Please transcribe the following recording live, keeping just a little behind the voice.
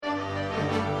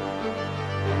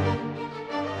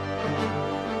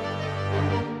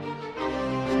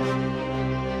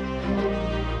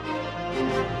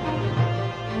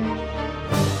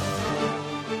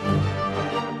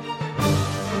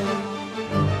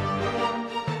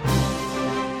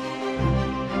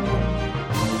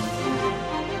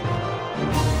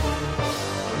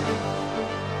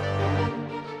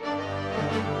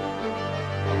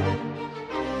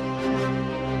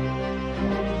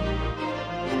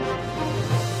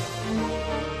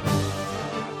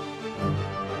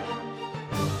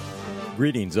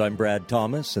Greetings, I'm Brad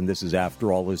Thomas, and this is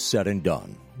After All Is Said and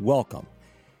Done. Welcome.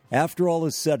 After all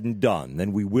is said and done,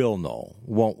 then we will know,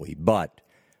 won't we? But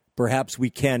perhaps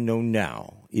we can know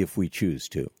now if we choose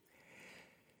to.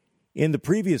 In the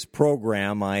previous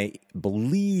program, I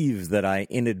believe that I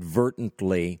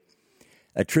inadvertently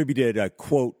attributed a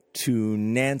quote to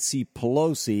Nancy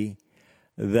Pelosi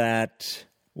that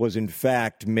was in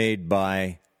fact made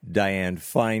by Dianne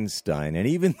Feinstein. And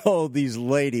even though these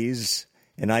ladies,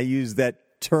 and I use that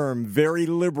term very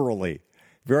liberally,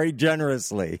 very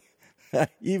generously,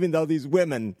 even though these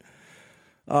women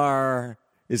are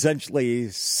essentially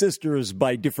sisters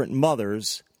by different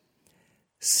mothers,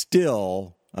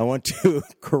 still, I want to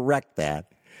correct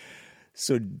that.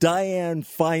 So Dianne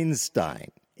Feinstein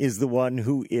is the one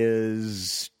who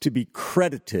is to be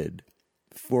credited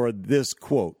for this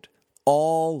quote: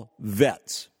 all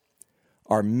vets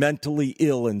are mentally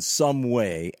ill in some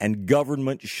way, and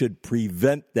government should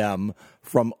prevent them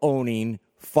from owning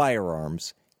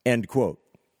firearms, end quote.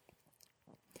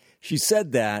 She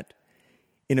said that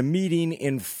in a meeting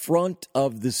in front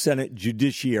of the Senate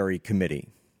Judiciary Committee.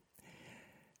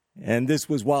 And this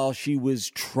was while she was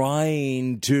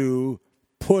trying to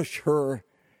push her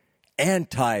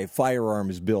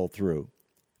anti-firearms bill through.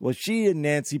 Well, she and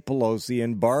Nancy Pelosi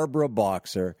and Barbara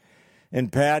Boxer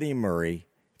and Patty Murray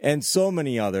and so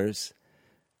many others,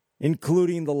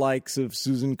 including the likes of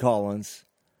Susan Collins,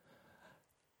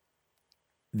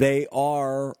 they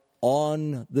are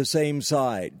on the same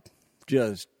side,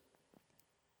 just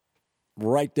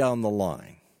right down the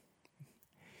line.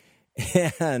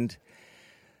 And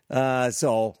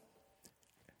so,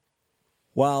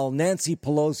 while Nancy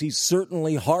Pelosi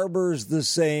certainly harbors the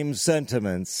same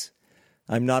sentiments,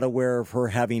 I'm not aware of her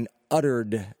having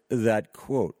uttered that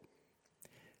quote.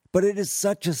 But it is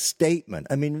such a statement.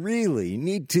 I mean, really, you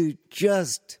need to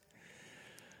just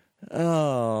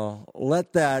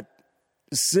let that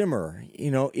simmer.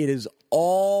 You know, it is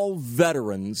all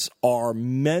veterans are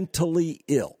mentally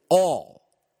ill. All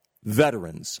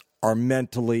veterans are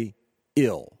mentally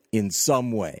ill in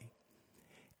some way.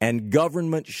 And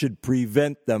government should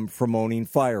prevent them from owning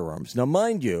firearms. Now,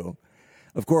 mind you,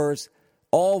 of course,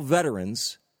 all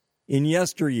veterans in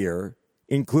yesteryear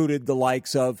included the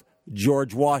likes of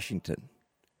George Washington.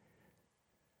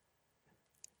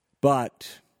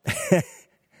 But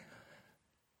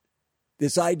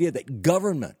this idea that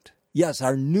government, yes,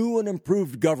 our new and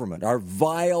improved government, our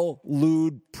vile,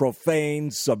 lewd,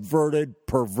 profane, subverted,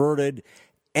 perverted,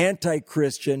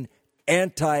 anti-Christian,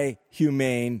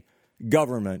 anti-humane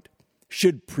government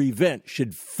should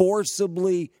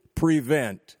forcibly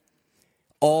prevent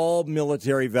all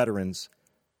military veterans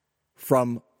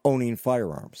from owning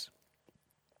firearms,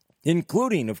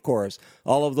 including, of course,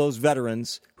 all of those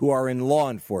veterans who are in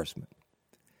law enforcement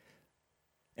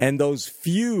and those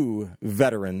few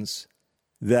veterans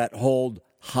that hold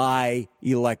high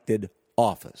elected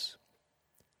office.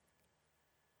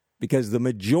 Because the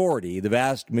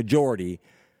vast majority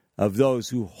of those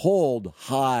who hold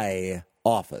high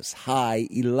office, high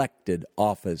elected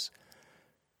office,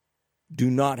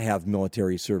 do not have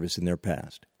military service in their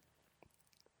past.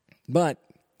 But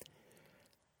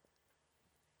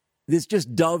this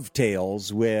just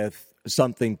dovetails with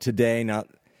something today. Now,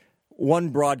 one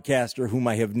broadcaster whom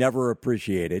I have never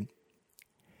appreciated,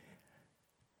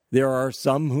 there are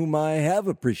some whom I have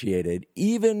appreciated,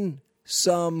 even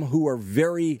some who are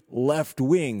very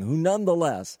left-wing, who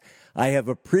nonetheless I have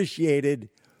appreciated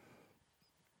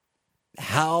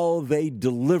how they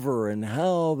deliver and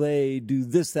how they do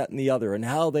this, that, and the other, and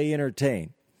how they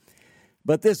entertain.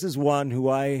 But this is one who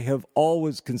I have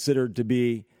always considered to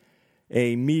be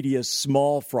a media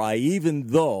small fry, even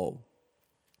though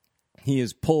he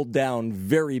has pulled down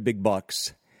very big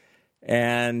bucks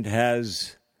and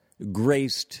has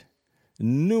graced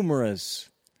numerous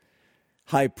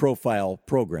high-profile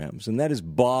programs, and that is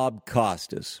Bob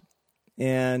Costas.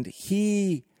 And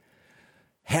he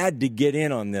had to get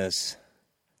in on this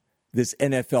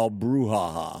NFL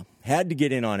brouhaha, had to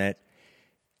get in on it,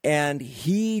 and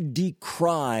he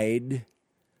decried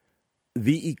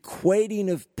the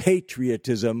equating of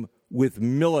patriotism with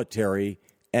military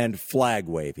and flag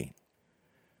waving.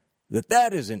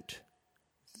 That isn't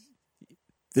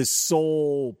the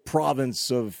sole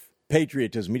province of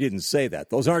patriotism. He didn't say that.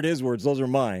 Those aren't his words. Those are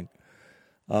mine.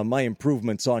 My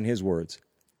improvements on his words.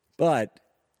 But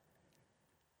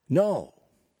no.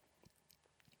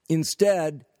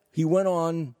 Instead, he went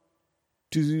on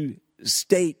to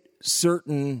state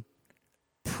certain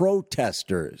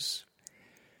protesters.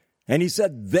 And he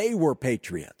said they were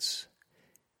patriots.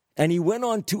 And he went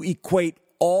on to equate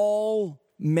all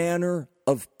manner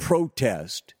of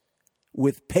protest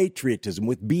with patriotism,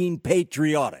 with being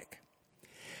patriotic.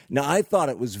 Now, I thought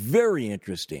it was very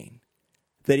interesting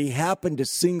that he happened to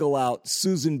single out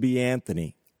Susan B.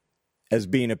 Anthony as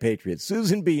being a patriot.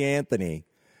 Susan B. Anthony,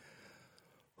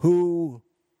 who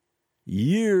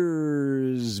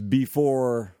years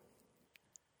before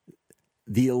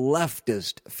the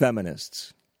leftist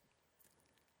feminists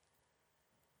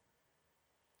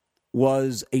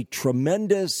was a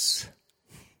tremendous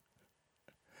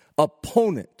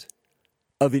opponent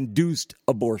of induced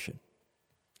abortion.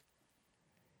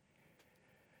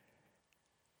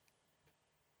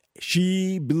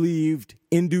 She believed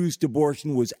induced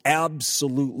abortion was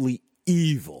absolutely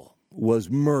evil, was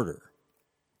murder.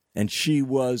 And she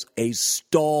was a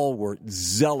stalwart,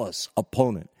 zealous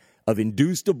opponent of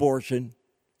induced abortion,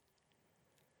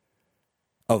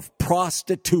 of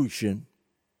prostitution,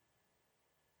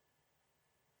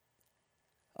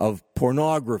 of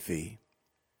pornography,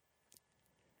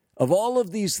 of all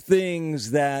of these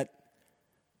things that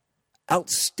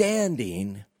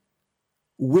outstanding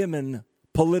women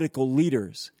political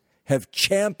leaders have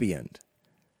championed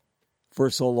for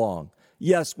so long.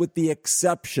 Yes, with the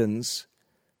exceptions,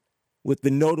 with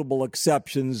the notable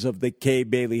exceptions of the Kay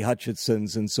Bailey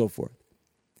Hutchinsons and so forth.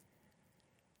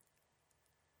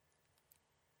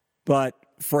 But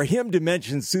for him to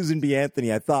mention Susan B.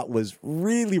 Anthony, I thought was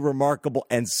really remarkable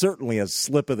and certainly a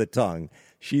slip of the tongue.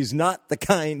 She's not the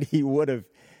kind he would have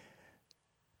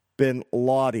been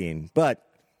lauding. But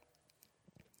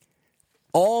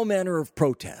all manner of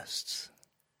protests,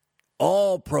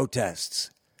 all protests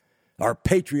are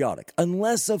patriotic,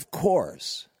 unless, of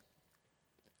course,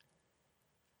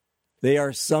 they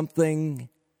are something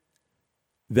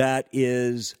that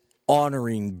is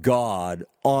honoring God,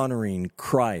 honoring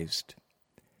Christ,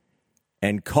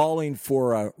 and calling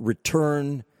for a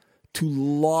return to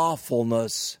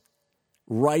lawfulness,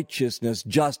 righteousness,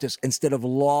 justice, instead of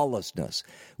lawlessness.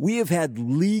 We have had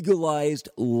legalized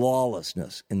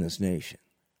lawlessness in this nation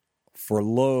for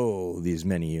these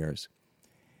many years.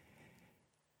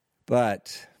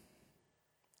 But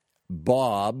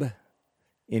Bob,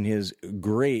 in his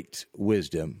great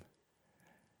wisdom,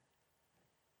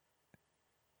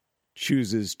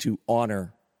 chooses to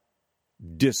honor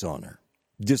dishonor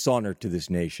to this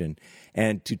nation,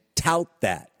 and to tout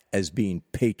that as being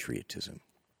patriotism.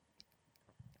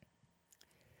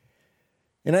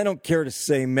 And I don't care to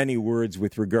say many words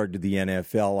with regard to the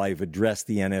NFL. I've addressed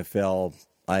the NFL,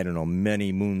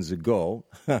 many moons ago,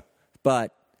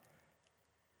 but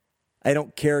I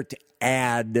don't care to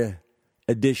add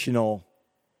additional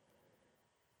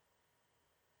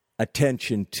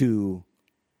attention to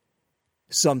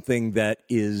something that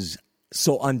is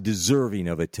so undeserving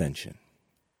of attention.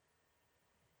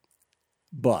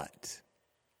 But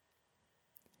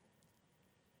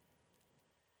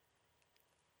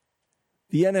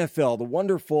the NFL, the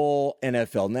wonderful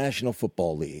NFL, National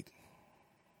Football League,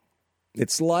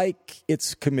 it's like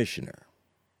its commissioner.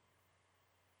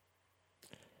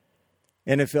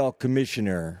 NFL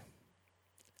Commissioner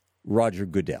Roger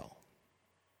Goodell.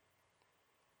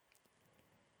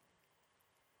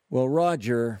 Well,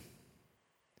 Roger,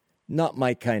 not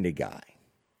my kind of guy.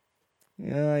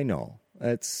 Yeah, I know.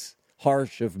 It's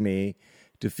harsh of me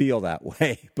to feel that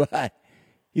way, but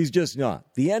he's just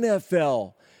not. The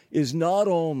NFL is not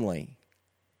only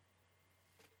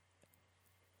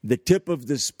the tip of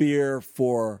the spear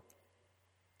for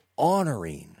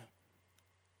honoring,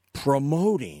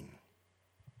 promoting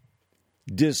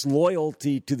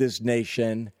disloyalty to this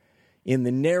nation in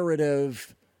the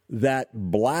narrative that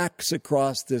blacks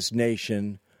across this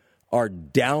nation are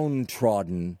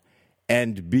downtrodden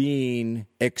and being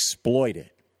exploited.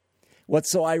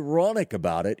 What's so ironic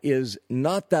about it is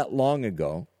not that long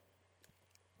ago,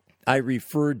 I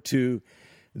referred to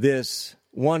this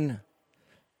one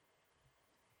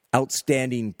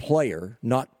outstanding player,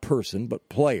 not person, but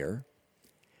player,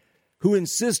 who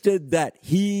insisted that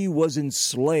he was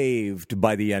enslaved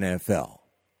by the NFL.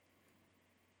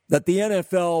 That the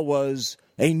NFL was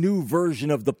a new version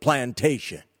of the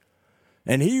plantation.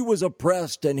 And he was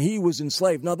oppressed and he was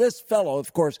enslaved. Now, this fellow,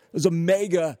 of course, was a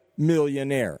mega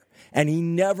millionaire. And he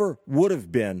never would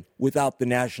have been without the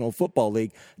National Football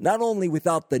League, not only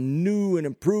without the new and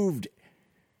improved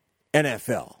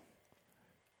NFL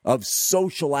of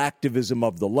social activism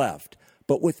of the left,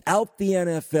 but without the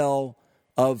NFL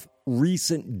of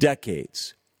recent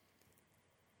decades,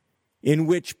 in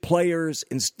which players,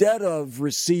 instead of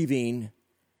receiving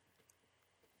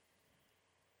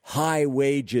high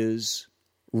wages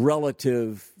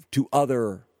relative to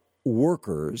other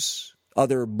workers,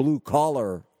 other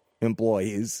blue-collar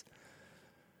employees,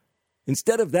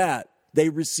 instead of that, they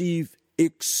receive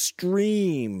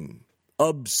extreme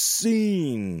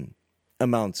obscene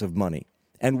amounts of money.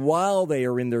 And while they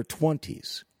are in their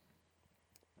 20s,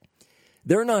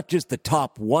 they're not just the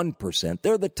top 1%,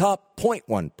 they're the top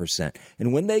 0.1%.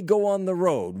 And when they go on the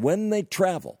road, when they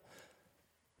travel,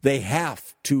 they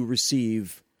have to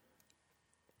receive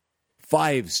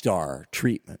 5-star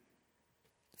treatment,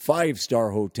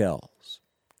 5-star hotels,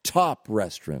 top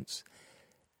restaurants,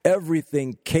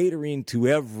 everything catering to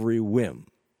every whim,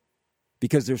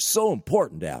 because they're so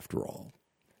important after all.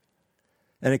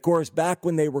 And of course, back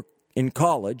when they were in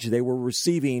college, they were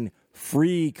receiving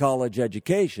free college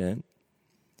education.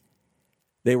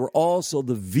 They were also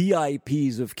the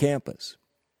VIPs of campus.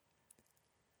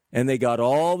 And they got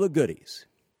all the goodies.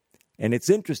 And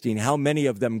it's interesting how many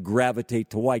of them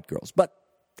gravitate to white girls. But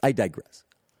I digress.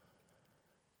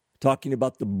 Talking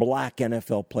about the black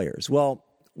NFL players. Well,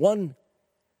 one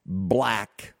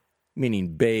black,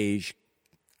 meaning beige,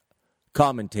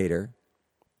 commentator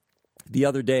the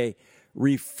other day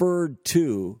referred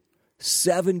to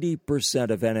 70%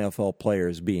 of NFL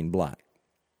players being black.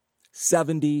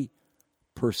 70%.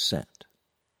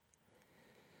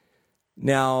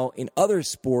 Now, in other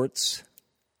sports,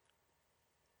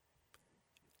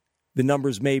 the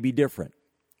numbers may be different.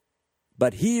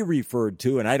 But he referred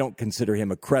to, and I don't consider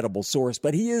him a credible source,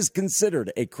 but he is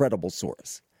considered a credible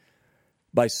source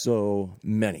by so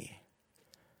many.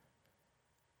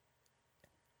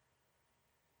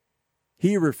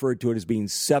 He referred to it as being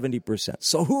 70%.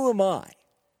 So who am I?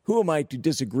 Who am I to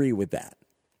disagree with that?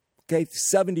 Okay,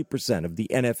 70% of the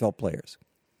NFL players,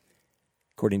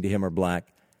 according to him, are black.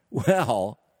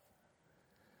 Well,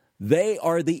 they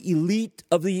are the elite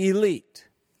of the elite.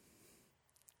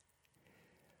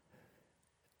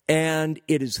 And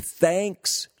it is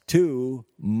thanks to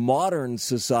modern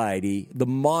society, the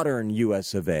modern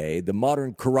US of A, the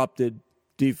modern corrupted,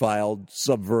 defiled,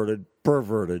 subverted,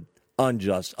 perverted,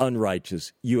 unjust,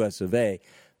 unrighteous US of A,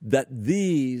 that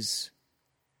these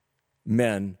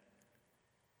men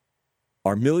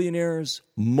are millionaires,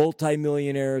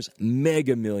 multimillionaires,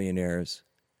 mega millionaires,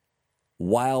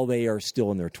 while they are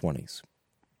still in their 20s.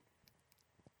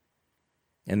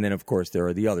 And then, of course, there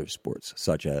are the other sports,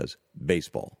 such as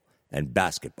baseball and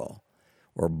basketball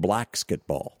or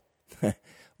blacksketball.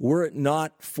 Were it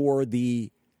not for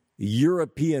the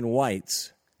European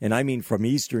whites, and I mean from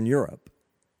Eastern Europe,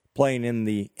 playing in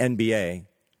the NBA,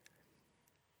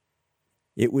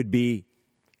 it would be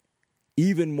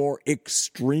even more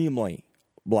extremely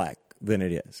black than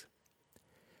it is.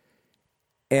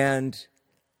 And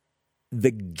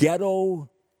the ghetto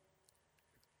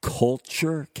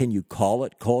culture, can you call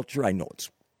it culture? I know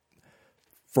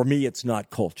for me, it's not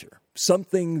culture.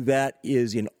 Something that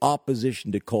is in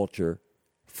opposition to culture,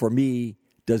 for me,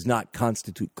 does not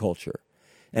constitute culture.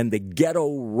 And the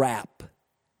ghetto rap,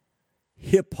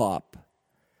 hip-hop,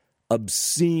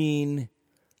 obscene,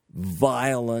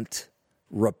 violent,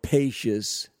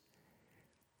 rapacious,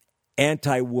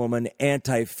 anti-woman,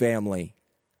 anti-family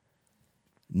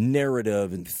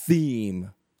narrative and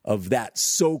theme of that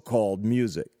so-called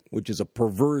music, which is a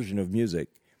perversion of music,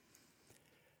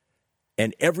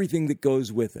 and everything that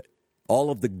goes with it, all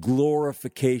of the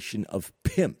glorification of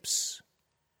pimps,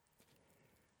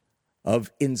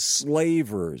 of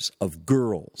enslavers of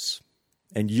girls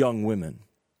and young women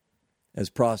as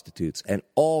prostitutes, and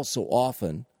also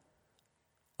often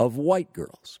of white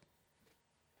girls,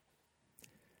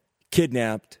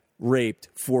 kidnapped, raped,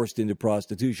 forced into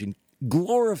prostitution,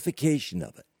 glorification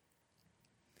of it.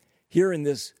 Here in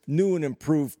this new and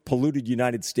improved, polluted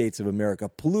United States of America,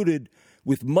 polluted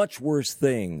with much worse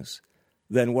things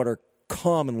than what are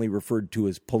commonly referred to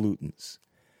as pollutants,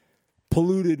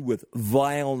 polluted with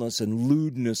vileness and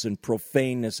lewdness and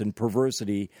profaneness and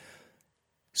perversity,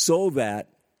 so that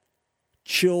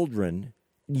children,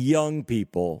 young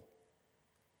people,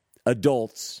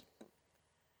 adults,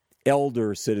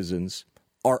 elder citizens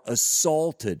are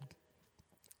assaulted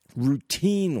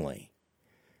routinely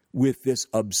with this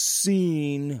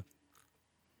obscene,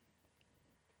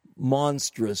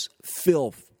 monstrous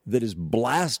filth that is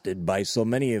blasted by so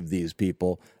many of these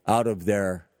people out of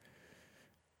their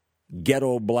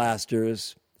ghetto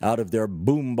blasters, out of their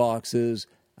boom boxes,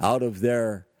 out of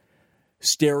their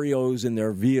stereos in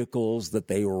their vehicles that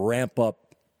they ramp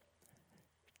up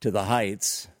to the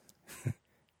heights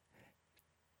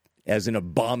as an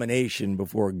abomination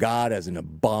before God, as an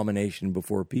abomination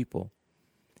before people.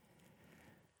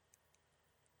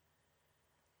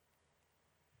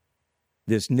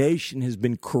 This nation has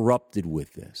been corrupted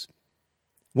with this.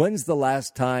 When's the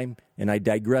last time, and I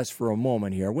digress for a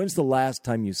moment here, when's the last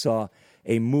time you saw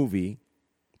a movie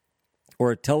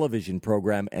or a television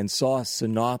program and saw a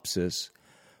synopsis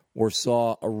or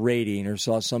saw a rating or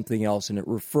saw something else and it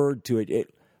referred to it,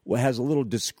 it has a little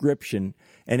description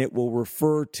and it will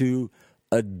refer to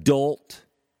adult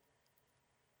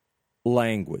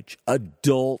language,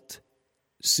 adult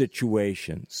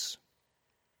situations.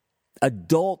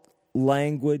 Adult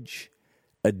language,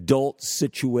 adult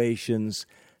situations.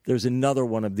 There's another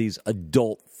one of these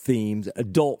adult themes,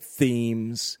 adult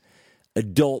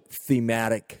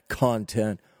thematic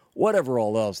content, whatever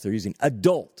all else they're using.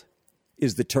 Adult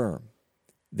is the term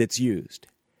that's used.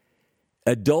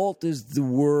 Adult is the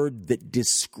word that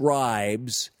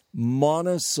describes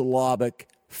monosyllabic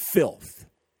filth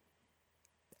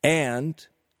and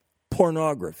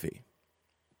pornography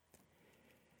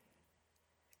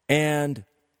and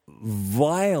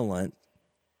violent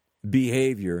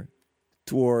behavior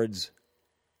towards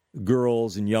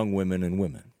girls and young women and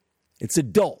women. It's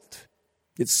adult.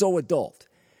 It's so adult.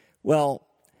 Well,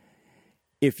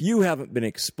 if you haven't been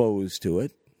exposed to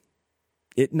it,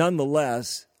 it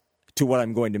nonetheless, to what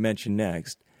I'm going to mention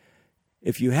next,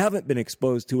 if you haven't been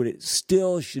exposed to it, it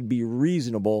still should be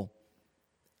reasonable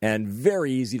and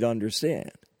very easy to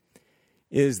understand,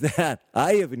 is that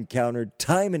I have encountered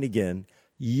time and again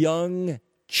young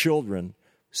children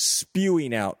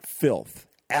spewing out filth,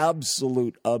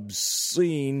 absolute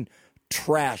obscene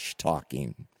trash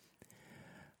talking,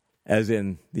 as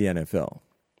in the NFL.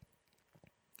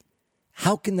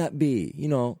 How can that be?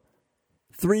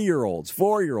 3-year-olds,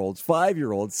 4-year-olds,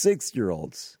 5-year-olds,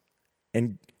 6-year-olds,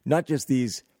 and not just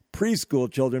these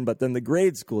preschool children, but then the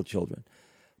grade school children,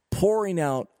 pouring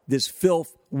out this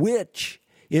filth, which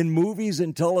in movies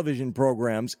and television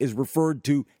programs is referred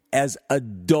to as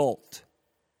adult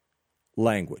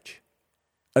language.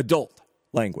 Adult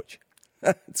language.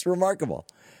 It's remarkable.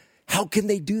 How can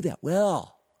they do that?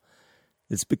 Well,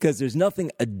 it's because there's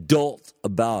nothing adult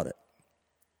about it.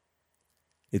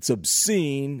 It's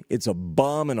obscene, it's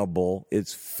abominable,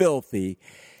 it's filthy,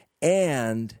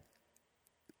 and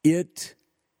it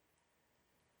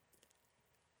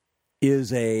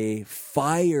is a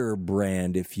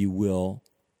firebrand, if you will,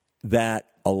 that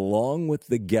along with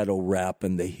the ghetto rap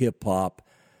and the hip-hop,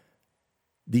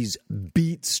 these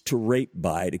beats to rape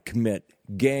by, to commit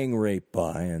gang rape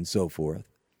by, and so forth,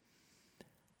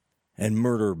 and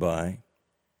murder by,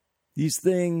 these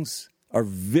things are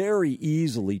very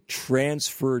easily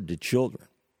transferred to children.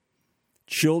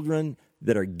 Children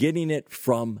that are getting it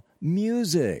from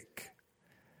music,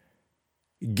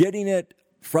 getting it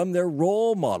from their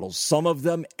role models, some of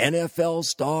them NFL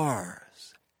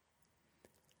stars,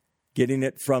 getting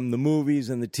it from the movies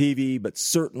and the TV, but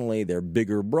certainly their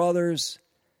bigger brothers,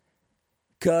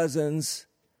 cousins,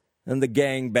 and the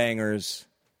gangbangers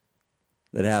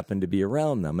that happen to be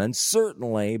around them, and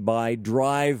certainly by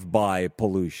drive-by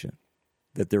pollution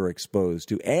that they're exposed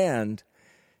to, and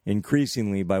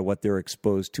increasingly by what they're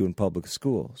exposed to in public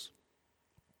schools.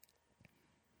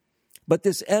 But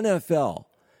this NFL,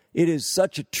 it is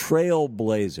such a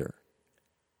trailblazer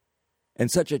and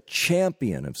such a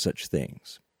champion of such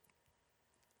things.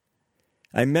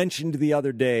 I mentioned the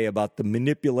other day about the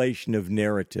manipulation of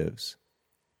narratives,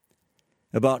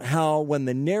 about how when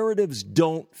the narratives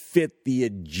don't fit the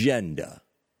agenda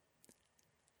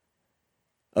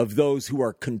of those who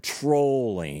are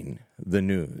controlling the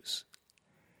news,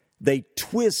 they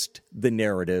twist the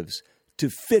narratives to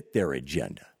fit their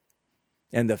agenda.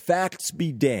 And the facts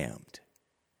be damned.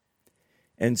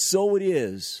 And so it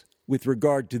is with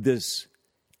regard to this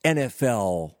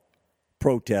NFL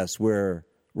protest, where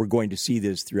we're going to see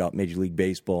this throughout Major League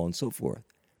Baseball and so forth.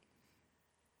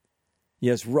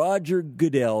 Yes, Roger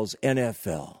Goodell's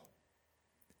NFL,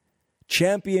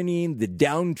 championing the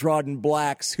downtrodden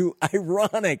blacks who,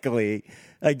 ironically,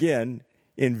 again,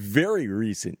 in very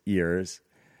recent years,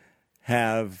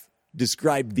 have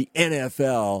described the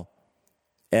NFL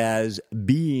as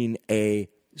being a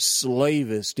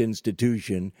slavist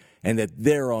institution and that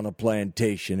they're on a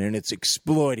plantation and it's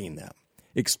exploiting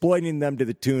them to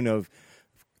the tune of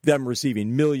them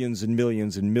receiving millions and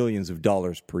millions and millions of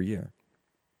dollars per year.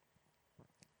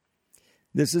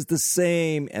 This is the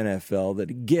same NFL that,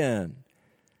 again,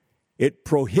 it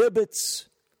prohibits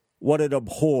what it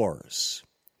abhors,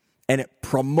 and it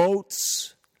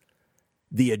promotes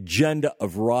the agenda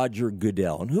of Roger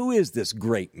Goodell. And who is this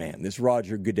great man, this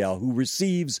Roger Goodell, who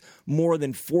receives more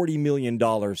than $40 million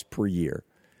per year?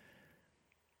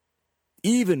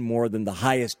 Even more than the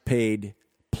highest paid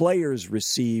players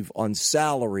receive on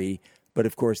salary, but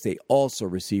of course they also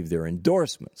receive their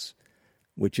endorsements,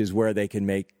 which is where they can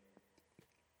make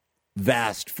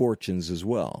vast fortunes as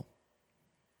well.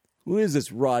 Who is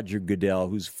this Roger Goodell,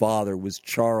 whose father was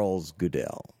Charles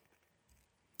Goodell,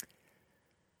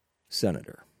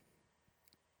 senator?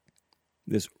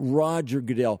 this Roger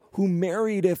Goodell, who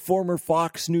married a former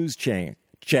Fox News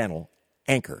channel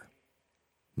anchor.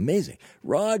 Amazing.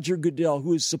 Roger Goodell,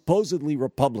 who is supposedly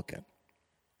Republican.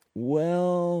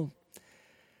 Well,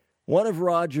 one of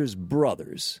Roger's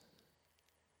brothers,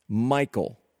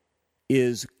 Michael,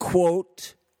 is,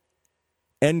 quote,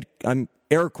 and I'm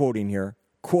air quoting here,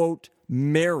 quote,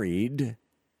 married,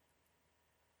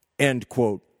 end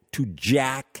quote, to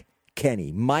Jack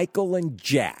Kenney. Michael and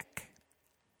Jack.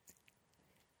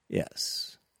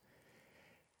 Yes.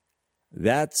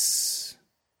 That's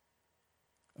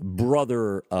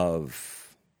brother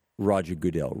of Roger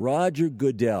Goodell. Roger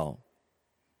Goodell,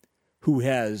 who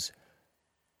has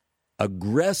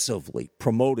aggressively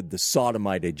promoted the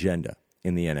sodomite agenda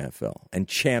in the NFL and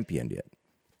championed it.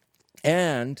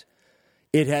 And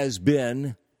it has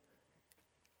been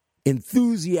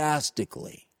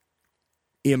enthusiastically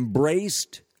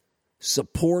embraced,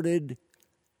 supported,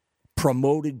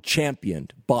 promoted,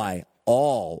 championed by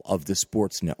all of the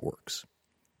sports networks.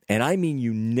 And I mean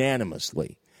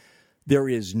unanimously. There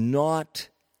is not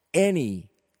any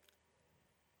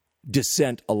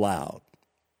dissent allowed.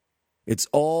 It's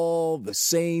all the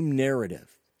same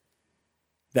narrative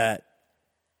that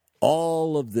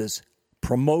all of this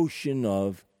promotion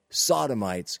of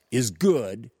sodomites is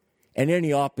good and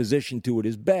any opposition to it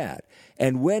is bad.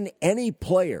 And when any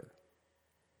player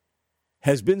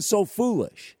has been so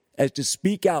foolish as to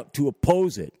speak out to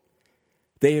oppose it,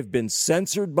 they have been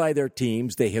censored by their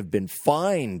teams, they have been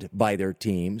fined by their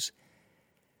teams,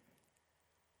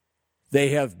 they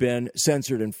have been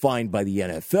censored and fined by the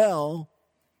NFL,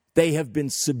 they have been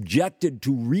subjected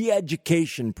to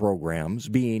re-education programs,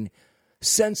 being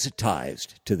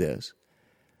sensitized to this,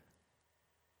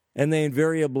 and they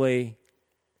invariably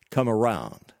come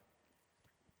around.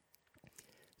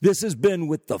 This has been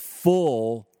with the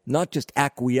full, not just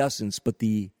acquiescence, but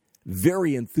the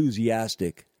very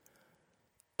enthusiastic,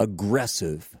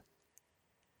 aggressive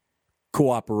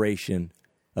cooperation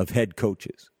of head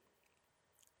coaches.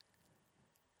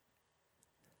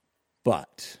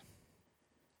 But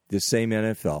this same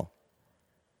NFL,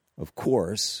 of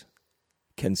course,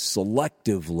 can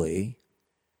selectively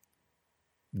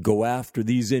go after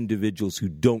these individuals who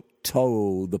don't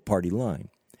toe the party line,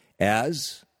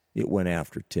 as it went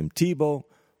after Tim Tebow,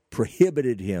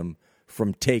 prohibited him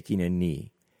from taking a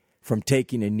knee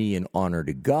in honor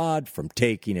to God, from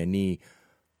taking a knee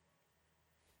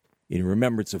in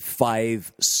remembrance of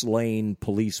 5 slain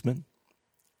policemen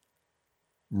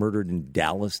murdered in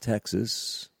Dallas,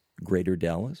 Texas, Greater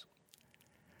Dallas.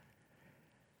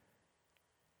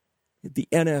 The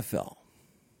NFL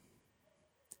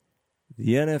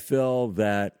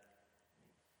that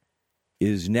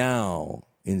is now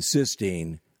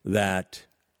insisting that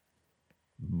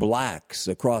blacks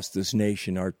across this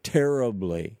nation are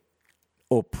terribly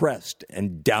oppressed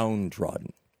and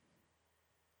downtrodden.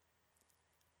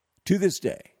 To this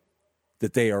day,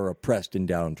 that they are oppressed and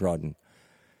downtrodden,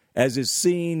 as is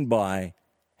seen by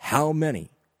how many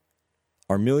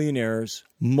are millionaires,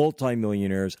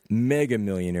 multimillionaires, mega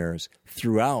millionaires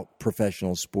throughout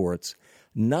professional sports,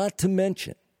 not to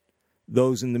mention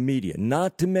those in the media,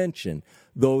 not to mention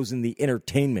those in the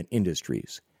entertainment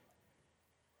industries,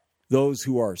 those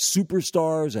who are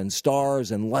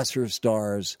superstars and lesser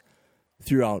stars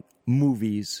throughout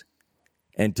movies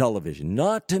and television,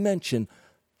 not to mention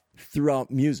throughout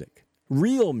music,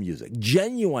 real music,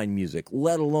 genuine music,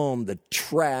 let alone the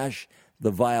trash,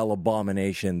 the vile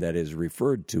abomination that is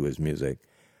referred to as music,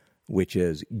 which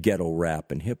is ghetto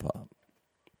rap and hip-hop.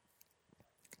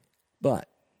 But,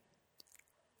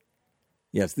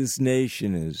 yes, this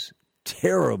nation is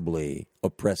terribly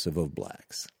oppressive of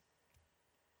blacks.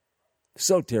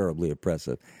 So terribly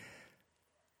oppressive.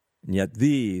 And yet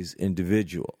these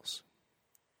individuals,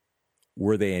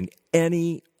 were they in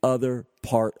any other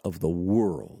part of the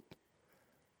world,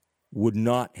 would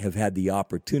not have had the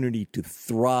opportunity to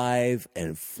thrive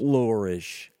and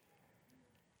flourish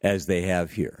as they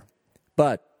have here.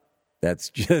 But that's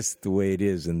just the way it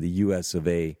is in the U.S. of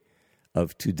A.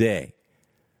 of today.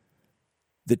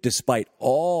 That despite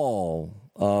all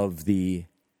of the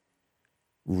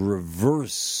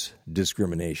reverse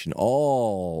discrimination,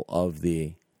 all of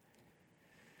the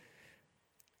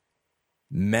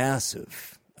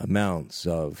massive amounts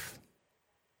of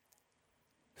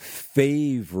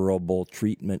favorable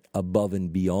treatment above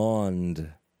and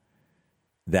beyond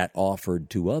that offered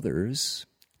to others,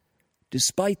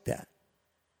 despite that,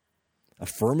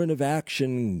 affirmative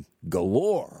action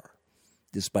galore,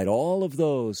 despite all of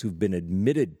those who've been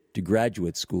admitted to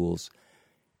graduate schools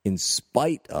in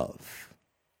spite of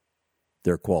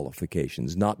their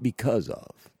qualifications, not because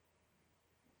of.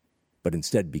 but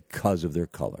instead because of their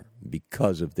color,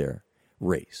 because of their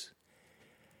race.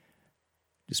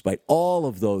 Despite all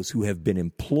of those who have been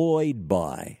employed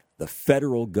by the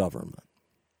federal government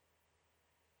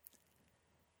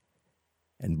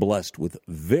and blessed with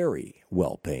very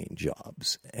well-paying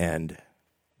jobs and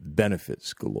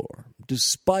benefits galore.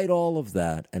 Despite all of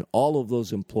that, and all of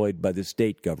those employed by the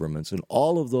state governments, and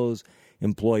all of those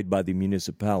employed by the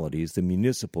municipalities, the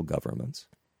municipal governments,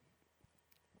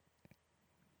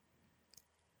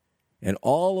 and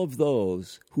all of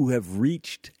those who have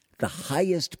reached the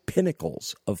highest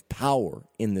pinnacles of power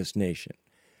in this nation,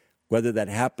 whether that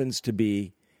happens to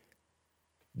be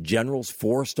generals,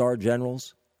 4-star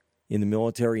generals in the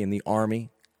military, in the Army,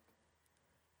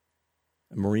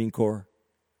 Marine Corps,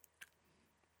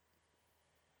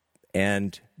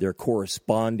 and their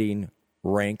corresponding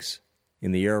ranks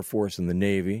in the Air Force and the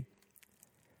Navy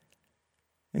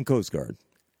and Coast Guard.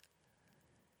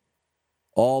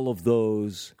 All of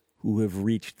those who have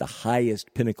reached the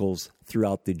highest pinnacles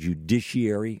throughout the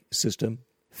judiciary system,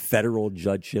 federal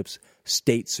judgeships,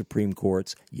 state Supreme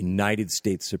Courts, United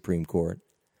States Supreme Court.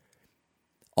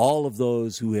 All of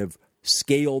those who have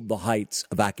scaled the heights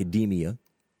of academia.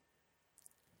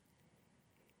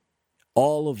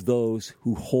 All of those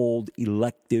who hold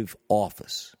elective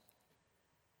office,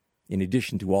 in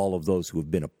addition to all of those who have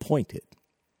been appointed.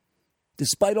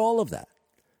 Despite all of that,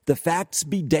 the facts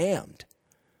be damned.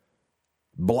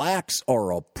 Blacks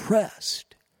are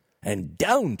oppressed and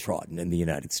downtrodden in the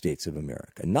United States of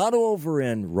America, not over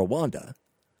in Rwanda,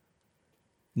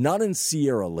 not in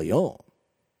Sierra Leone.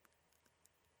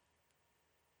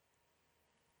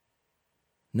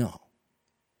 No.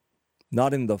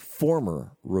 Not in the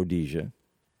former Rhodesia.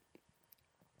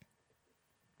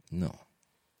 No.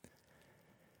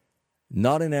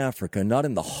 Not in Africa, not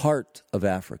in the heart of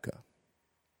Africa.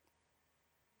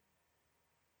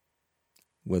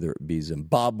 Whether it be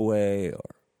Zimbabwe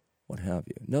or what have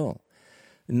you. No.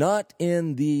 Not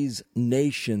in these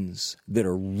nations that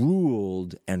are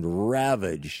ruled and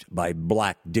ravaged by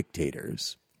black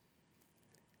dictators.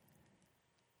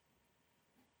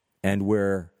 And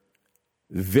where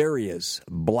various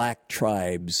black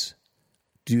tribes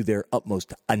do their utmost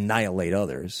to annihilate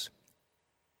others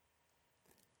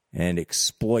and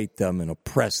exploit them and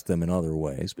oppress them in other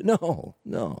ways. But no.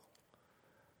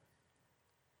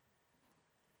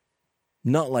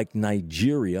 Not like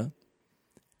Nigeria,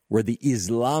 where the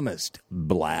Islamist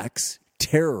blacks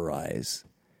terrorize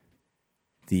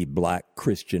the black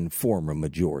Christian former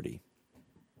majority.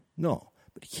 No,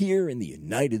 but here in the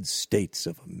United States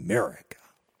of America,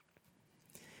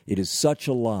 it is such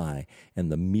a lie,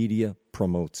 and the media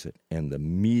promotes it, and the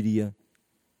media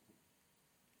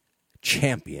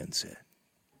champions it.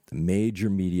 The major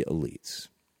media elites,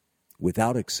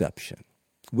 without exception.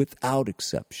 Without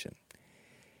exception.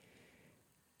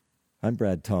 I'm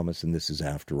Brad Thomas, and this is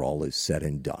After All Is Said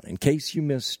and Done. In case you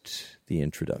missed the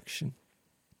introduction.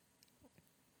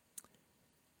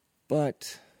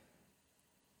 But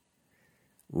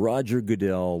Roger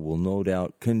Goodell will no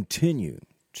doubt continue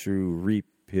to reap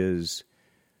his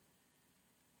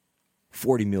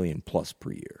 $40 million plus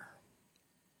per year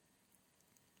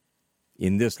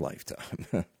in this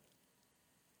lifetime.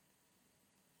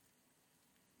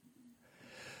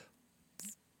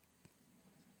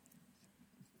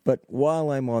 But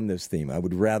while I'm on this theme, I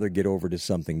would rather get over to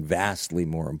something vastly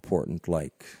more important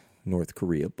like North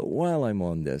Korea. But while I'm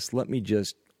on this, let me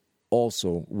just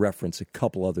also reference a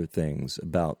couple other things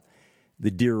about the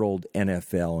dear old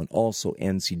NFL and also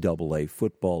NCAA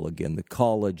football, again, the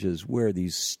colleges where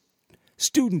these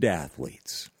student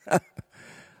athletes,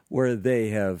 where they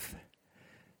have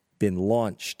been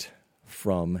launched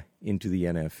from into the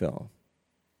NFL.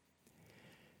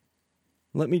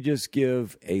 Let me just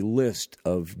give a list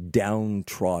of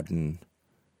downtrodden,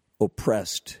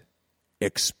 oppressed,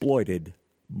 exploited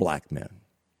black men.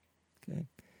 Okay.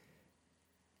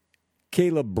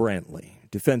 Caleb Brantley,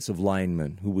 defensive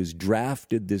lineman who was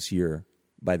drafted this year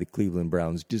by the Cleveland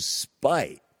Browns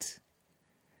despite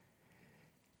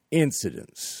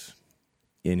incidents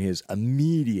in his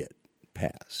immediate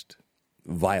past,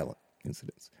 violent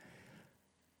incidents.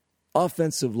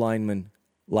 Offensive lineman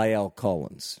La'el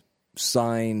Collins,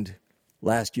 signed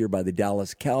last year by the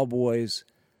Dallas Cowboys,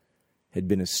 had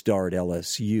been a star at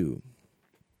LSU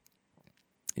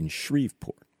in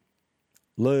Shreveport,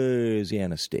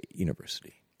 Louisiana State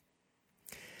University.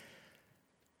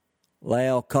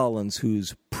 La'el Collins,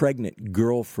 whose pregnant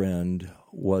girlfriend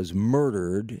was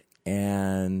murdered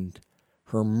and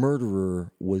her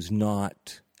murderer was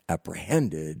not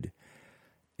apprehended,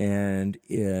 and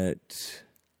it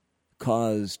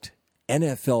caused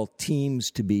NFL teams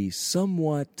to be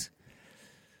somewhat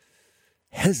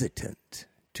hesitant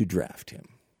to draft him.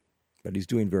 But he's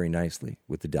doing very nicely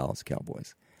with the Dallas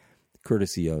Cowboys,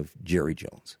 courtesy of Jerry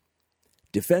Jones.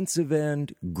 Defensive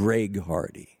end Greg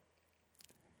Hardy,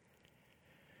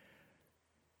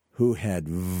 who had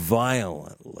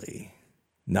violently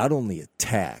not only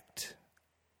attacked,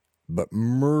 but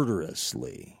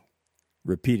murderously,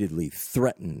 repeatedly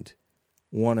threatened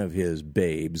one of his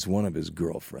babes, one of his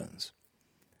girlfriends,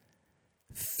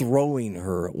 throwing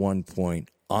her at one point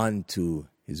onto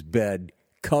his bed,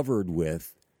 covered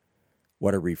with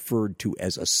what are referred to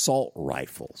as assault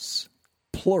rifles,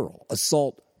 plural,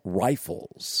 assault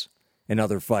rifles and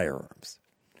other firearms.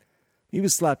 He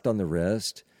was slapped on the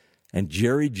wrist, and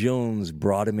Jerry Jones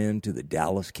brought him into the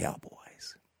Dallas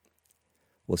Cowboys.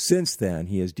 Well, since then,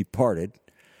 he has departed.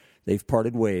 They've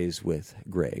parted ways with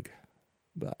Greg,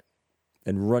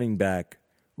 and running back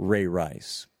Ray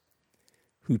Rice,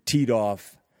 who teed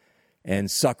off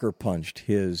and sucker punched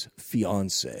his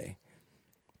fiancée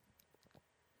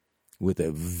with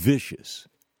a vicious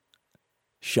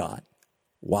shot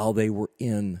while they were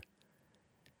in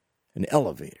an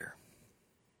elevator.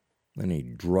 And he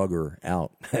drug her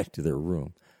out to their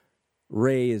room.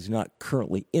 Ray is not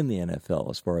currently in the NFL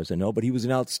as far as I know, but he was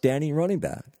an outstanding running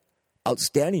back.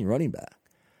 Outstanding running back.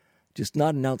 Just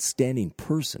not an outstanding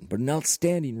person, but an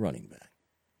outstanding running back.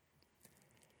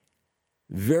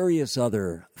 Various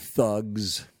other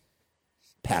thugs,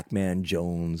 Pac-Man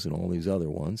Jones and all these other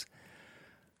ones.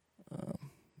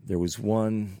 There was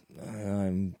one,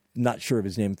 I'm not sure of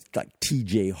his name, like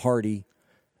T.J. Hardy,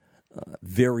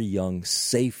 very young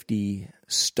safety,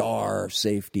 star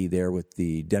safety there with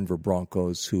the Denver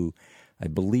Broncos, who I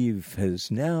believe has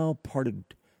now parted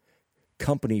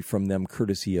company from them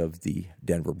courtesy of the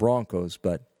Denver Broncos,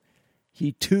 but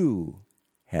he too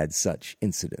had such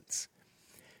incidents.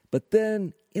 But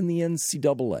then in the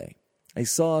NCAA, I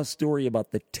saw a story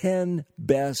about the 10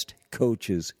 best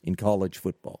coaches in college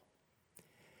football.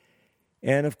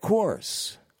 And of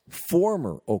course,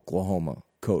 former Oklahoma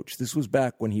coach, this was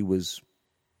back when he was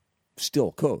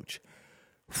still coach,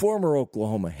 former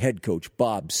Oklahoma head coach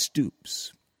Bob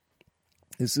Stoops.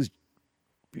 This is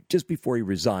just before he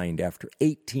resigned after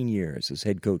 18 years as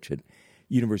head coach at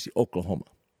University of Oklahoma,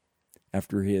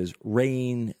 after his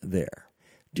reign there.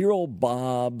 Dear old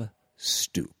Bob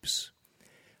Stoops.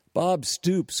 Bob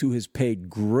Stoops, who has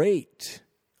paid great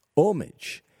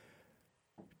homage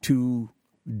to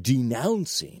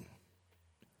denouncing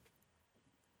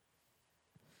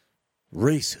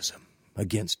racism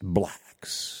against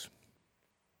blacks,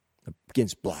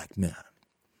 against black men.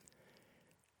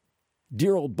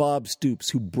 Dear old Bob Stoops,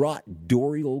 who brought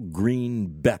Dorial Green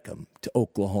Beckham to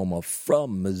Oklahoma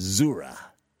from Missouri.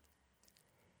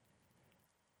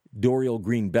 Dorial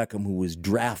Green Beckham, who was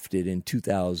drafted in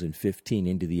 2015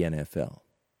 into the NFL.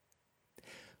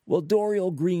 Well,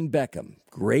 Dorial Green Beckham,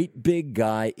 great big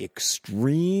guy,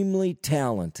 extremely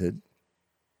talented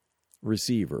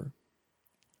receiver,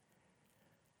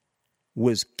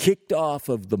 was kicked off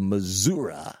of the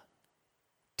Missouri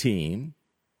team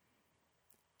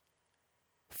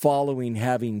following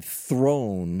having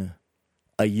thrown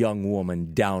a young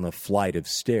woman down a flight of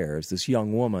stairs. This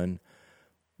young woman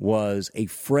was a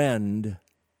friend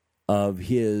of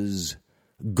his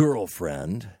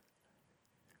girlfriend,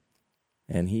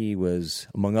 and he was,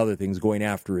 among other things, going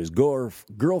after his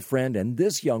girlfriend, and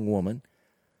this young woman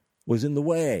was in the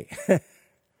way.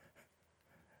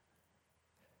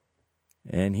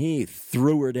 And he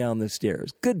threw her down the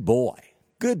stairs. Good boy.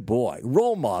 Good boy.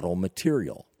 Role model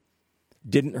material.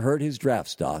 Didn't hurt his draft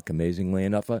stock, amazingly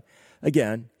enough.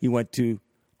 Again, he went to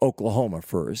Oklahoma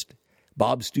first.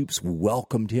 Bob Stoops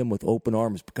welcomed him with open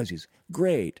arms because he's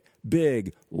great,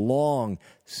 big, long,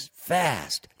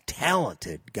 fast,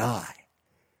 talented guy.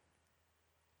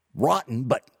 Rotten,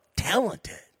 but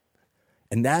talented.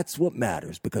 And that's what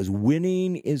matters, because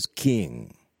winning is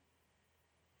king.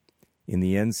 In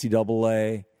the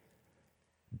NCAA,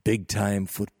 big-time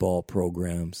football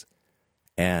programs,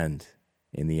 and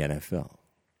in the NFL.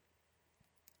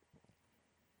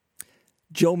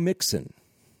 Joe Mixon,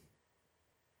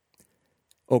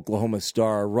 Oklahoma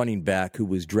star running back who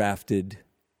was drafted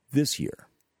this year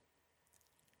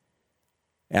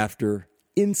after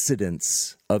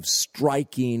incidents of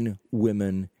striking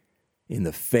women in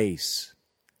the face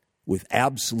with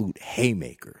absolute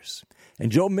haymakers.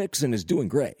 And Joe Mixon is doing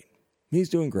great. He's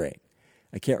doing great.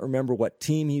 I can't remember what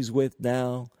team he's with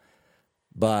now,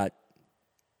 but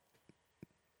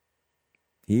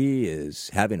he is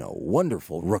having a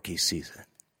wonderful rookie season.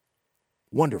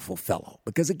 Wonderful fellow.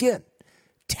 Because again,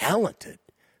 talented,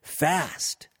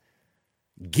 fast,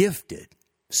 gifted,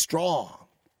 strong.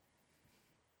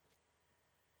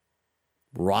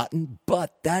 rotten,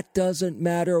 but that doesn't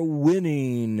matter.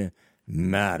 Winning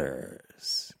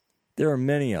matters. There are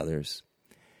many others.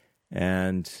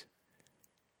 And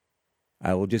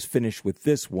I will just finish with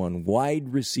this one.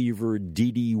 Wide receiver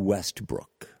Dede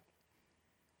Westbrook,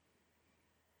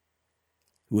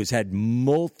 who has had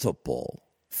multiple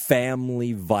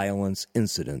family violence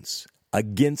incidents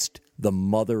against the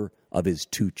mother of his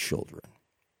 2 children.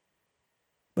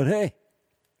 But hey,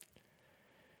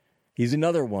 he's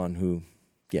another one who,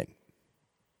 again,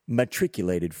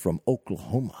 matriculated from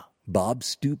Oklahoma. Bob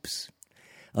Stoops.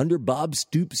 Under Bob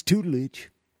Stoops' tutelage.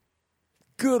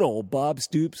 Good old Bob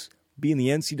Stoops, be in the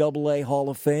NCAA Hall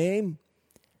of Fame.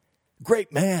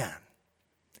 Great man.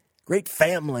 Great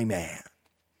family man.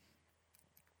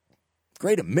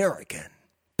 Great American.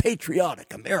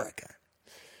 Patriotic American.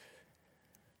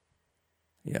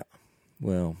 Yeah,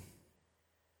 well,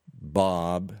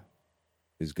 Bob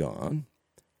is gone.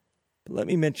 But let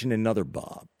me mention another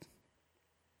Bob.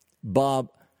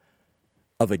 Bob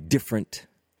of a different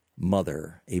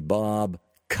mother. A Bob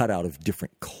cut out of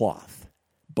different cloth.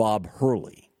 Bob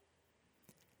Hurley,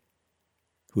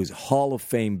 who is a Hall of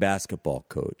Fame basketball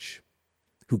coach,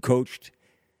 who coached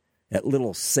at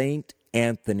Little St.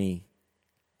 Anthony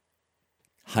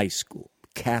High School,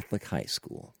 Catholic high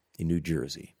school in New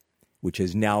Jersey, which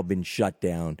has now been shut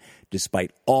down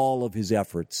despite all of his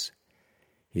efforts,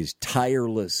 his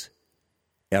tireless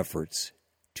efforts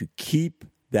to keep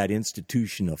that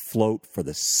institution afloat for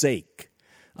the sake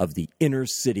of the inner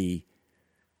city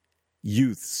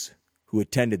youths who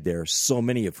attended there, so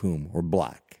many of whom were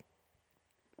black.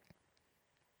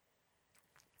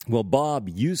 Well, Bob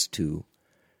used to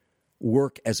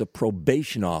work as a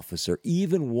probation officer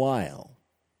even while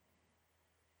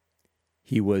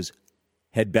he was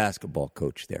head basketball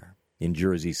coach there in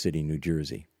Jersey City, New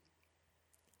Jersey.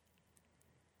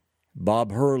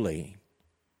 Bob Hurley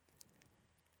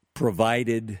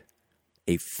provided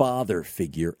a father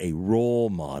figure, a role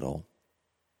model.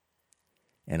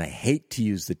 And I hate to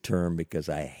use the term because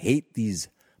I hate these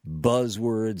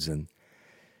buzzwords and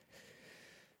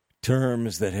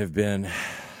terms that have been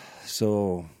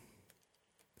so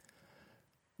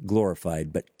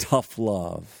glorified, but tough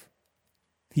love.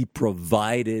 He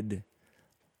provided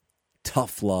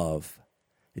tough love,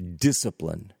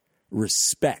 discipline,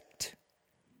 respect.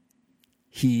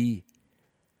 He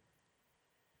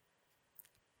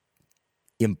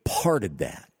imparted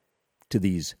that to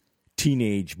these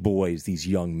teenage boys, these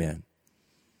young men.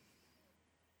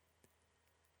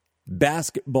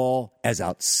 Basketball, as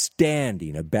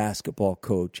outstanding a basketball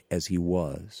coach as he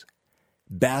was,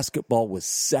 basketball was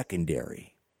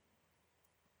secondary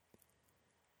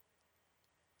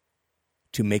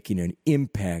to making an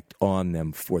impact on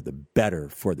them for the better,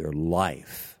 for their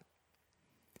life.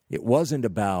 It wasn't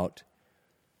about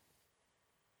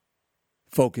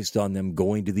focused on them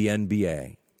going to the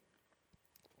NBA,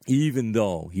 even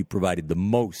though he provided the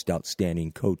most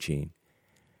outstanding coaching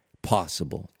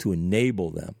possible to enable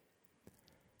them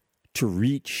to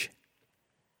reach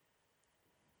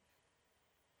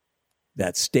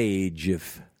that stage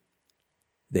if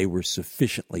they were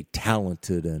sufficiently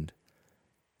talented and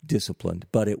disciplined.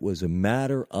 But it was a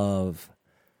matter of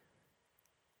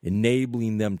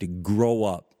enabling them to grow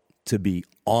up to be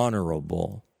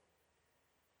honorable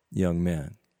young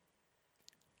men.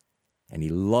 And he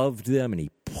loved them and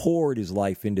he poured his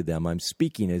life into them. I'm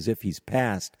speaking as if he's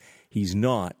passed. He's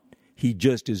not. He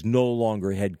just is no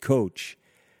longer head coach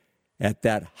at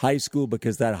that high school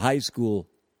because that high school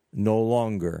no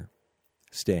longer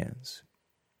stands.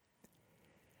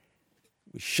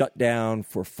 It was shut down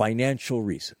for financial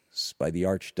reasons by the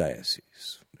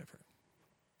archdiocese. Whatever.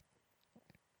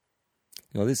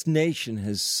 You know, this nation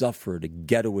has suffered a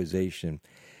ghettoization.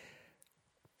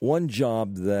 One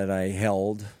job that I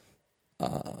held,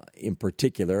 in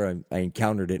particular, I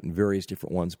encountered it in various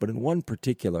different ones, but in one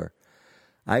particular,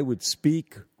 I would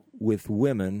speak with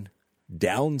women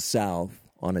down south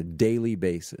on a daily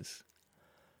basis.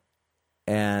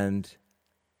 And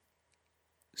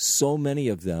so many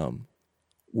of them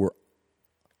were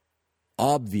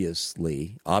obvious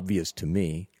to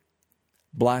me,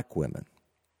 black women,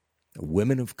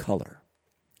 women of color.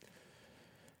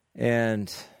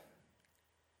 And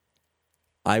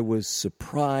I was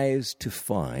surprised to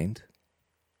find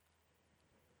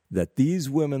that these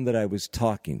women that I was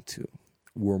talking to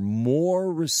were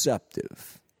more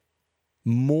receptive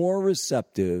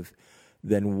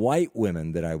than white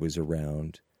women that I was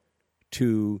around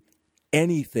to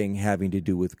anything having to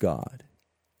do with God,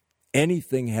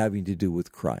 anything having to do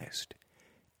with Christ,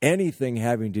 anything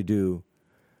having to do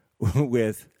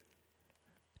with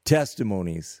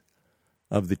testimonies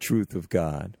of the truth of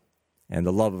God. and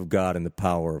the love of God and the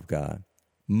power of God.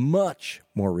 Much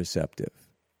more receptive.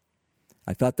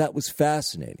 I thought that was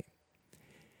fascinating,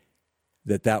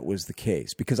 that was the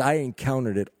case, because I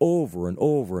encountered it over and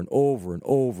over and over and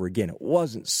over again. It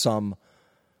wasn't some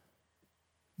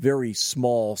very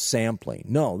small sampling.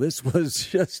 No, this was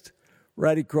just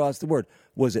right across the board.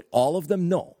 Was it all of them?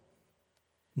 No.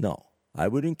 I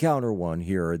would encounter one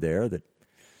here or there that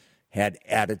had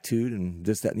attitude and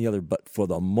this, that, and the other, but for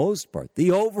the most part,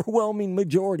 the overwhelming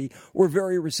majority were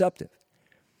very receptive.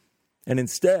 And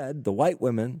instead, the white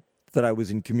women that I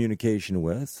was in communication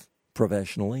with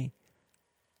professionally,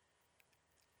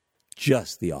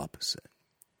 just the opposite.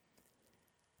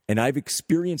 And I've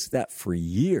experienced that for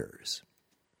years,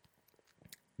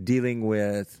 dealing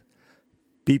with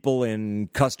people in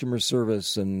customer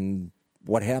service and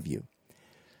what have you,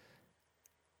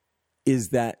 is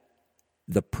that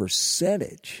the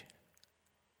percentage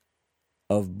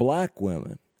of black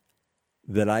women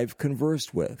that I've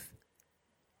conversed with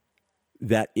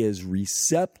that is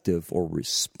receptive or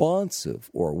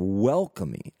responsive or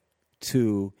welcoming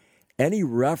to any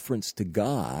reference to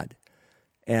God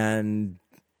and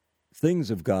things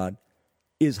of God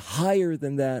is higher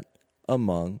than that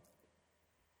among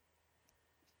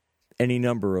any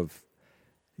number of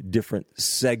different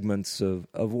segments of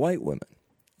white women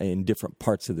in different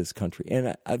parts of this country.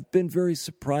 And I've been very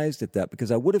surprised at that, because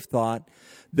I would have thought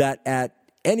that at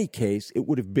any case it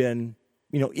would have been,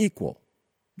 equal,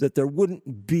 that there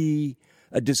wouldn't be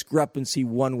a discrepancy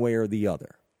one way or the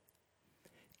other.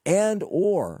 And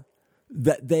or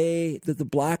that the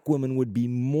black women would be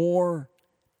more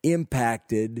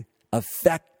impacted,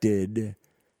 affected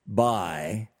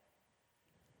by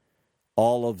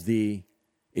all of the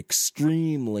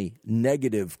extremely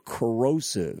negative,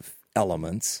 corrosive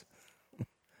elements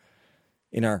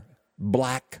in our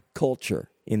black culture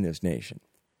in this nation.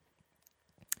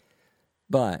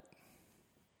 But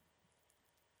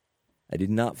I did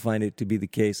not find it to be the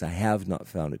case. I have not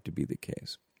found it to be the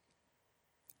case.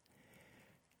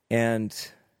 And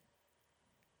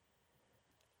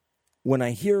when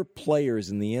I hear players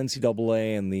in the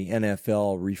NCAA and the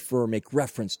NFL make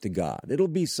reference to God, it'll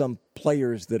be some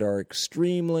players that are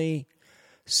extremely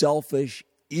selfish,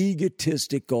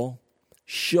 egotistical,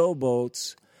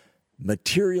 showboats,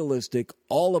 materialistic,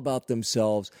 all about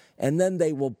themselves, and then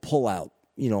they will pull out,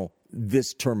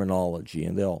 this terminology,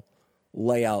 and they'll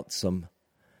lay out some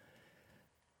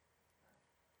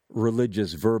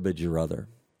religious verbiage or other.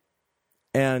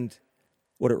 And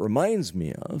what it reminds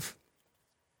me of,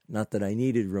 not that I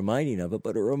needed reminding of it,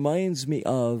 but it reminds me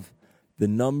of the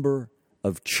number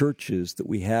of churches that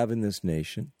we have in this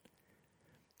nation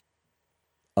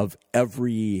of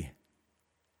every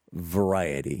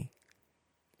variety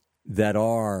that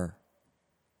are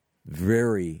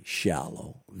very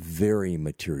shallow, very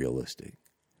materialistic,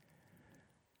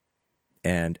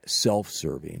 and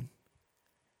self-serving,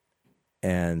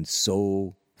 and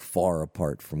so far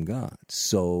apart from God,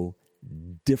 so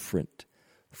different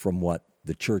from what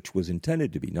the church was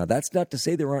intended to be. Now, that's not to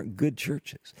say there aren't good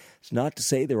churches. It's not to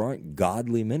say there aren't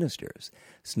godly ministers.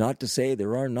 It's not to say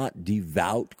there are not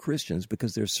devout Christians,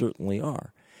 because there certainly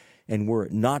are. And were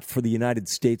it not for the United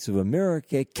States of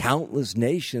America, countless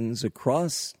nations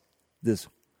across this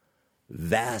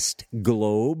vast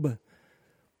globe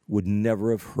would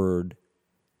never have heard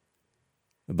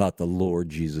about the Lord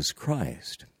Jesus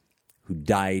Christ, who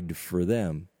died for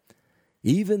them,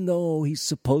 even though he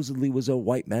supposedly was a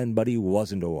white man, but he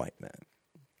wasn't a white man,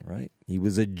 right? He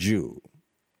was a Jew,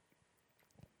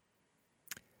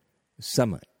 a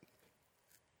Semite,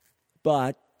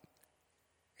 but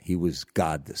he was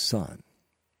God the Son.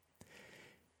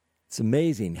 It's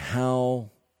amazing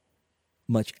how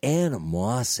much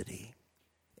animosity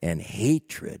and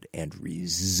hatred and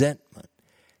resentment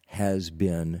has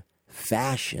been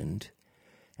fashioned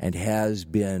and has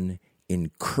been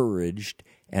encouraged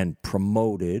and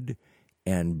promoted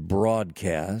and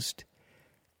broadcast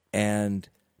and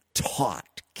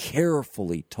taught,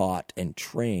 carefully taught and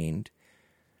trained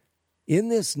in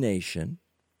this nation,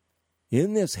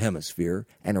 in this hemisphere,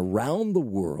 and around the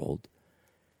world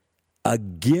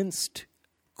against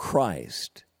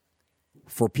Christ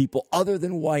for people other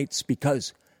than whites,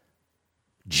 because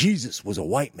Jesus was a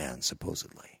white man,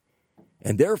 supposedly.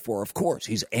 And therefore, of course,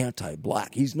 he's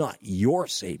anti-black. He's not your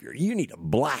Savior. You need a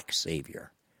black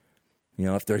Savior.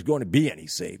 If there's going to be any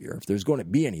Savior, if there's going to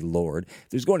be any Lord, if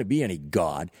there's going to be any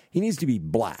God, he needs to be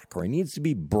black, or he needs to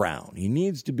be brown. He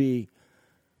needs to be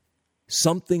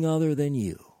something other than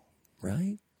you,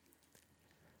 right?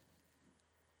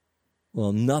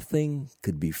 Well, nothing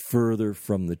could be further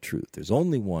from the truth. There's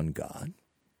only one God,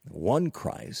 one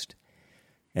Christ,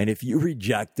 and if you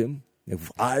reject him,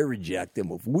 if I reject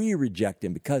him, if we reject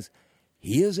him, because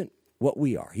he isn't what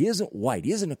we are. He isn't white.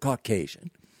 He isn't a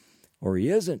Caucasian, or he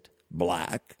isn't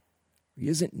black, he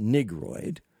isn't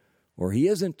Negroid, or he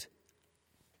isn't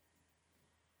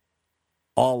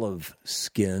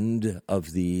olive-skinned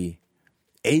of the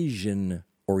Asian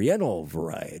Oriental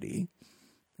variety,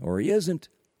 or he isn't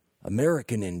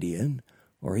American Indian,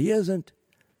 or he isn't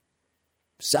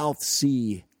South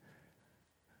Sea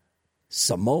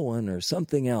Samoan or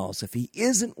something else. If he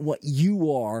isn't what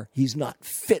you are, he's not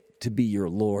fit to be your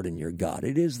Lord and your God.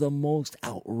 It is the most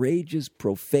outrageous,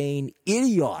 profane,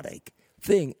 idiotic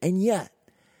thing. And yet,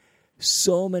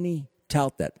 so many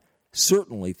tout that,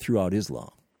 certainly throughout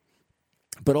Islam.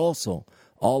 But also,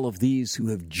 all of these who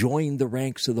have joined the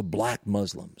ranks of the black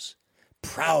Muslims,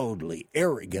 proudly,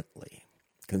 arrogantly,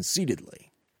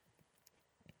 conceitedly.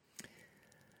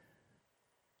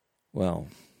 Well,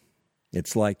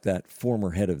 it's like that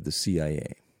former head of the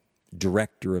CIA,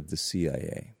 director of the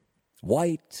CIA,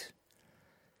 white.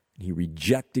 He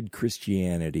rejected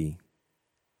Christianity,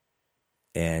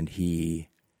 and he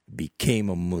became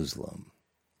a Muslim.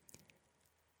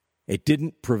 It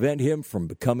didn't prevent him from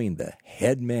becoming the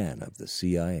head man of the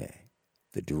CIA,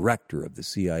 the director of the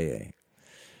CIA.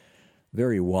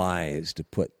 Very wise to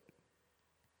put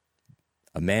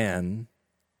a man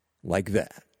like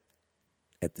that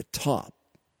at the top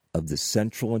of the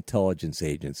Central Intelligence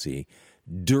Agency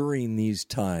during these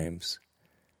times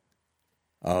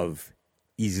of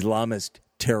Islamist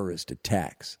terrorist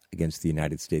attacks against the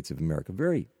United States of America.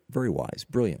 Very, very wise,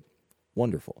 brilliant,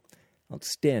 wonderful,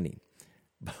 outstanding.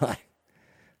 But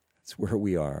that's where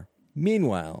we are.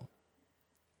 Meanwhile,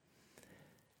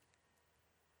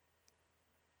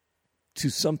 to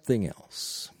something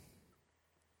else.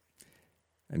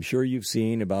 I'm sure you've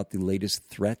seen about the latest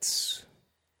threats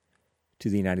to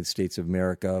the United States of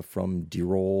America from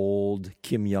dear old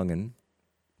Kim Jong-un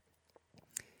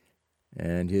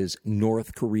and his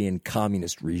North Korean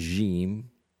communist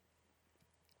regime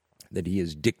that he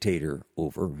is dictator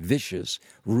over, vicious,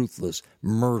 ruthless,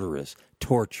 murderous,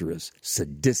 torturous,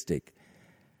 sadistic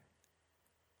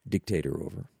dictator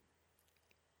over.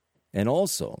 And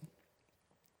also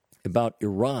about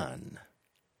Iran,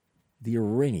 the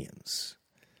Iranians,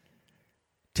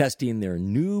 testing their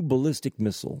new ballistic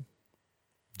missile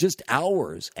just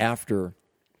hours after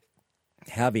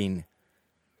having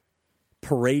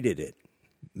paraded it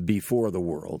before the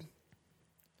world.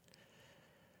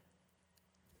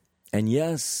 And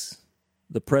yes,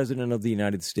 the President of the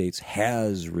United States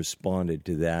has responded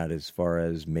to that as far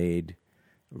as made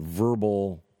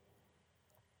verbal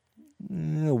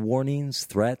warnings,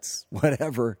 threats,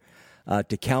 whatever,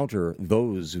 to counter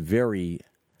those very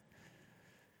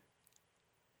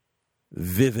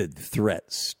vivid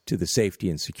threats to the safety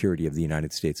and security of the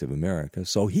United States of America.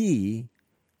 So he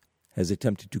has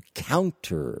attempted to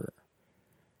counter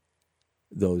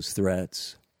those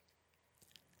threats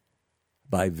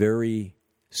by very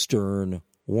stern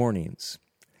warnings.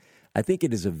 I think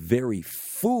it is a very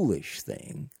foolish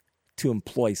thing to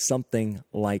employ something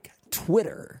like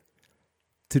Twitter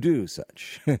to do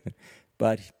such.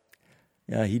 But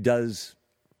he does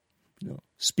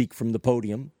speak from the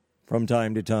podium from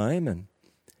time to time and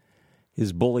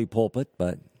his bully pulpit,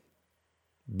 but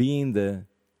being the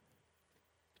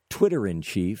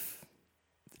Twitter-in-chief,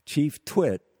 the chief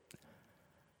twit,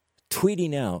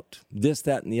 tweeting out this,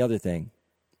 that, and the other thing,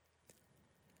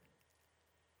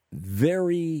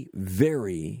 very,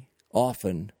 very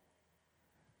often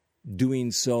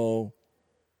doing so,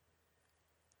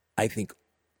 I think,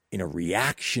 in a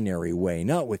reactionary way,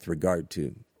 not with regard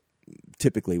to,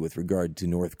 typically with regard to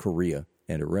North Korea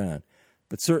and Iran,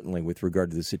 but certainly with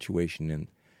regard to the situation in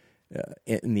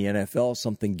the NFL.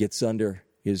 Something gets under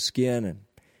his skin and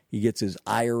he gets his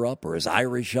ire up, or his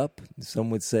Irish up, some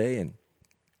would say, and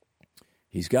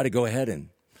he's got to go ahead and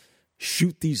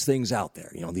shoot these things out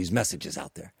there, these messages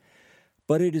out there.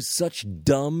 But it is such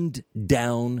dumbed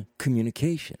down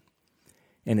communication.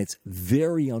 And it's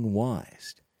very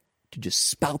unwise to just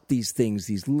spout these things,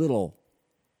 these little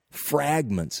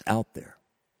fragments out there.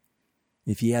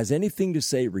 If he has anything to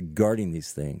say regarding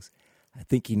these things, I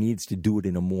think he needs to do it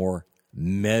in a more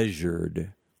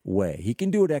measured way. He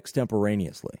can do it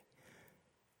extemporaneously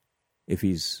if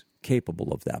he's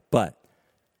capable of that. But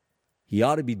he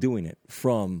ought to be doing it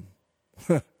from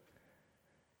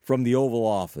the Oval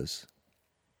Office,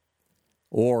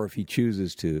 or if he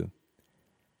chooses to,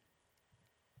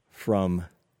 from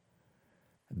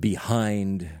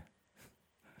behind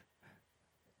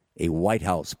a White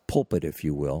House pulpit, if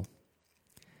you will.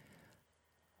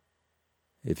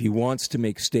 If he wants to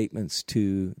make statements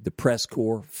to the press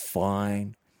corps,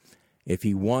 fine. If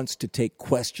he wants to take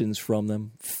questions from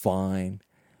them, fine.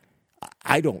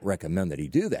 I don't recommend that he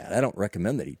do that. I don't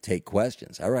recommend that he take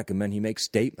questions. I recommend he make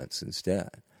statements instead.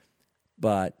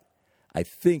 But I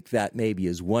think that maybe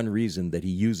is one reason that he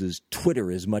uses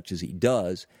Twitter as much as he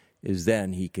does, is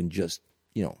then he can just,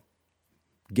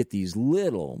 get these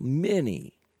little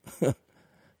mini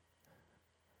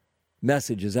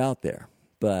messages out there.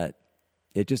 But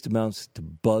it just amounts to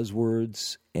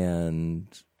buzzwords, and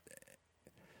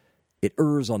it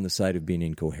errs on the side of being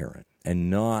incoherent and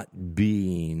not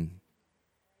being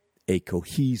a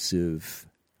cohesive,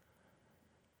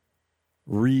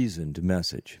 reasoned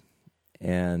message.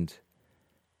 And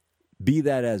be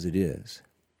that as it is,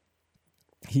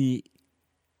 he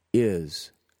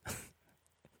is,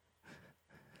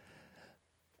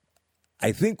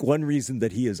 I think one reason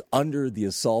that he is under the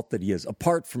assault that he is,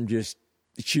 apart from just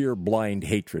sheer blind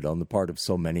hatred on the part of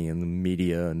so many in the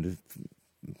media and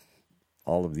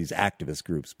all of these activist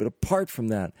groups, but apart from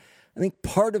that, I think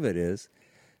part of it is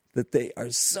that they are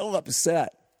so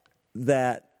upset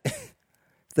that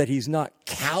that he's not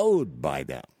cowed by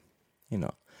them,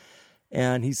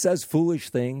 And he says foolish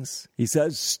things. He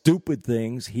says stupid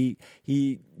things.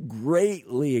 He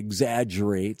greatly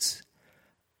exaggerates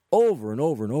over and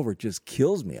over and over. It just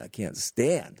kills me. I can't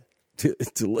stand to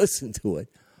listen to it.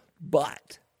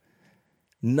 But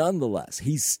nonetheless,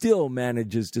 he still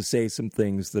manages to say some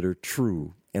things that are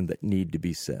true and that need to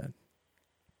be said.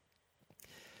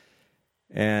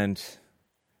 And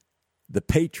the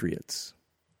patriots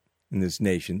in this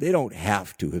nation, they don't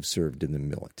have to have served in the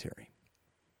military.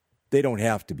 They don't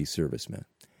have to be servicemen.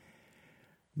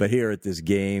 But here at this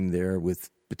game there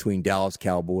between Dallas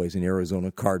Cowboys and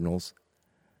Arizona Cardinals,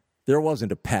 there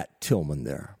wasn't a Pat Tillman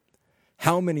there.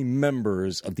 How many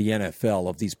members of the NFL,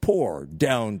 of these poor,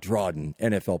 downtrodden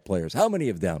NFL players, how many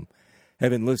of them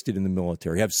have enlisted in the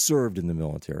military, have served in the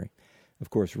military? Of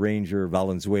course, Ranger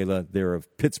Valenzuela there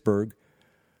of Pittsburgh,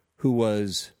 who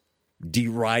was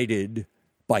derided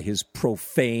by his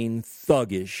profane,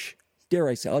 thuggish, dare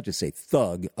I say, I'll just say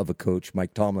thug of a coach,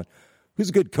 Mike Tomlin, who's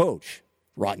a good coach,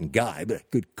 rotten guy, but a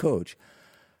good coach,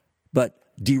 but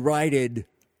derided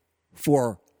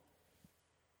for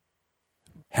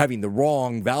having the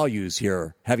wrong values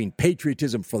here, having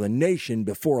patriotism for the nation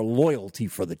before loyalty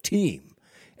for the team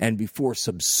and before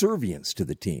subservience to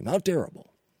the team. How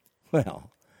terrible.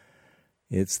 Well,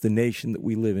 it's the nation that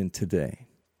we live in today.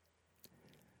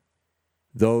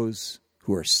 Those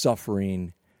who are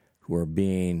suffering, who are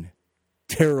being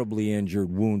terribly injured,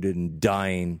 wounded, and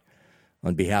dying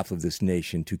on behalf of this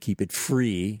nation to keep it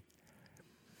free.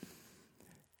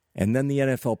 And then the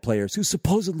NFL players who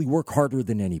supposedly work harder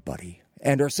than anybody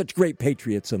and are such great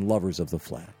patriots and lovers of the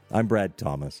flag. I'm Brad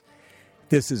Thomas.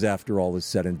 This is After All Is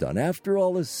Said and Done. After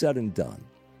all is said and done,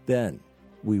 then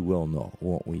we will know,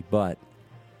 won't we? But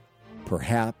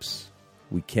perhaps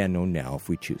we can know now if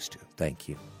we choose to. Thank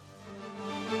you.